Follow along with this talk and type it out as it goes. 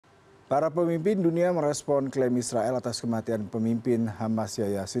Para pemimpin dunia merespon klaim Israel atas kematian pemimpin Hamas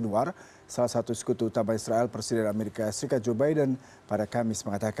Yahya Sinwar. Salah satu sekutu utama Israel, Presiden Amerika Serikat Joe Biden pada Kamis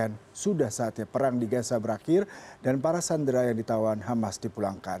mengatakan sudah saatnya perang di Gaza berakhir dan para sandera yang ditawan Hamas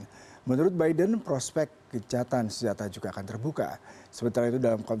dipulangkan. Menurut Biden, prospek gencatan senjata juga akan terbuka. Sementara itu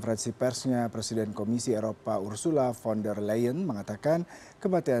dalam konferensi persnya, Presiden Komisi Eropa Ursula von der Leyen mengatakan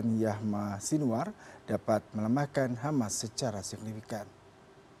kematian Yahya Sinwar dapat melemahkan Hamas secara signifikan.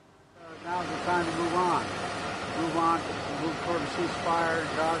 Now's the time to move on move toward a ceasefire in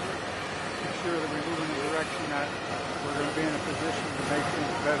Gaza, make sure that we move in the direction that we're going to be in a position to make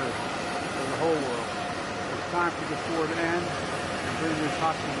things better for the whole world. It's time for this war to end and bring these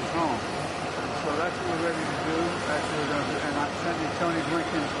hostages home. So that's what we're ready to do. That's what we're going to do. And I'm sending Tony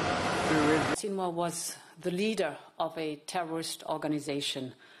Blinken to Israel. Sinwar was the leader of a terrorist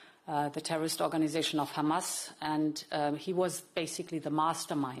organization, the terrorist organization of Hamas, and he was basically the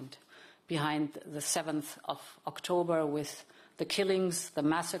mastermind behind the 7th of October with the killings, the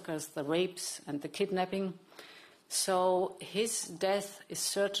massacres, the rapes and the kidnapping. So his death is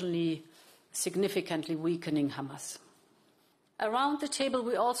certainly significantly weakening Hamas. Around the table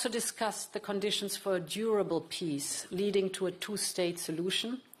we also discussed the conditions for a durable peace leading to a two-state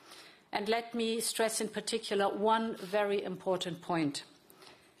solution. And let me stress in particular one very important point.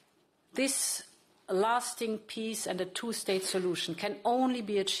 This lasting peace and a two-state solution can only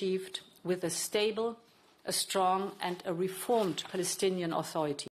be achieved with a stable, a strong and a reformed Palestinian Authority.